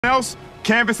else,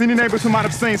 canvass any neighbors who might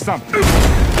have seen something.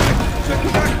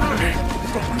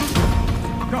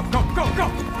 Go, go, go,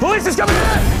 go! Police is coming in!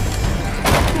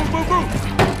 Move, move, move!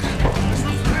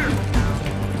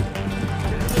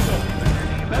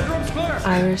 Bedroom's clear!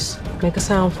 Iris, make a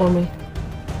sound for me.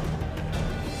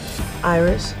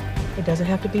 Iris, it doesn't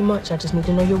have to be much. I just need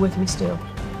to know you're with me still.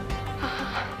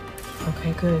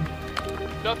 Okay, good.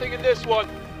 Nothing in this one.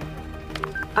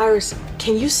 Iris,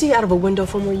 can you see out of a window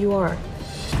from where you are?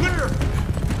 Clear!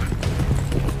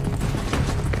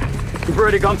 We've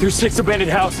already gone through 6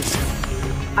 abandoned houses.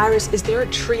 Iris, is there a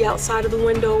tree outside of the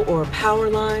window or power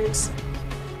lines?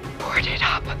 Boarded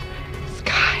up.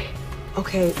 Sky.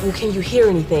 Okay, well, can you hear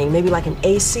anything? Maybe like an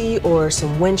AC or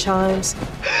some wind chimes?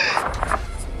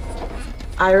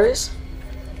 Iris?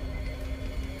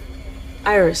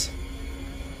 Iris?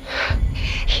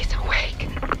 He's awake.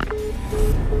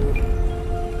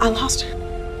 I lost her.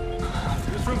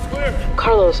 This room's clear.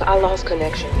 Carlos, I lost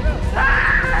connection.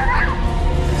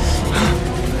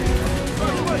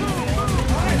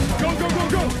 Go, go, go,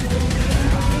 go!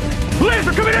 Police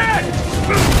are coming in!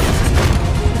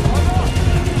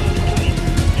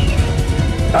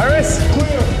 Iris?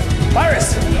 Clear!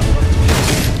 Iris!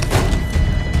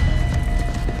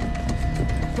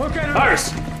 Okay, Iris!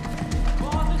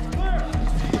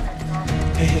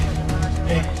 Hey, hey,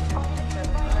 hey.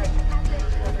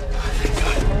 Thank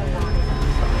God.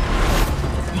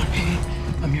 Come on, baby.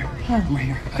 I'm here. I'm right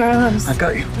here. Carlos. I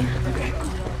got you. Okay.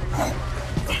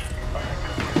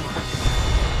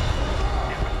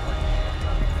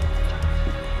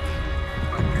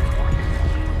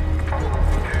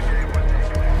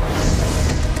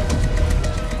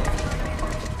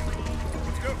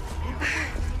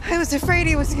 I was afraid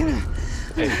he was gonna...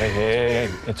 Hey, hey, hey, hey, hey.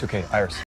 It's okay, Iris.